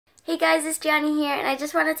Hey guys, it's Gianni here, and I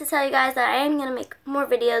just wanted to tell you guys that I am going to make more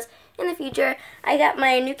videos in the future. I got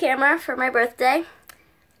my new camera for my birthday.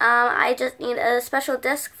 I just need a special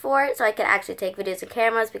disc for it so I can actually take videos of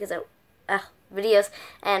cameras because videos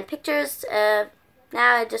and pictures.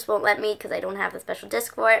 Now it just won't let me because I don't have a special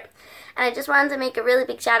disc for it. And I just wanted to make a really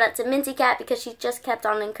big shout out to Minty Cat because she just kept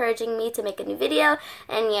on encouraging me to make a new video.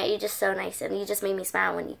 And yeah, you're just so nice and you just made me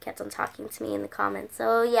smile when you kept on talking to me in the comments.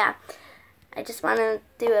 So yeah, I just want to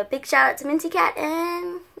do a big shout out to Minty Cat,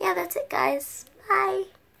 and yeah, that's it guys. Bye.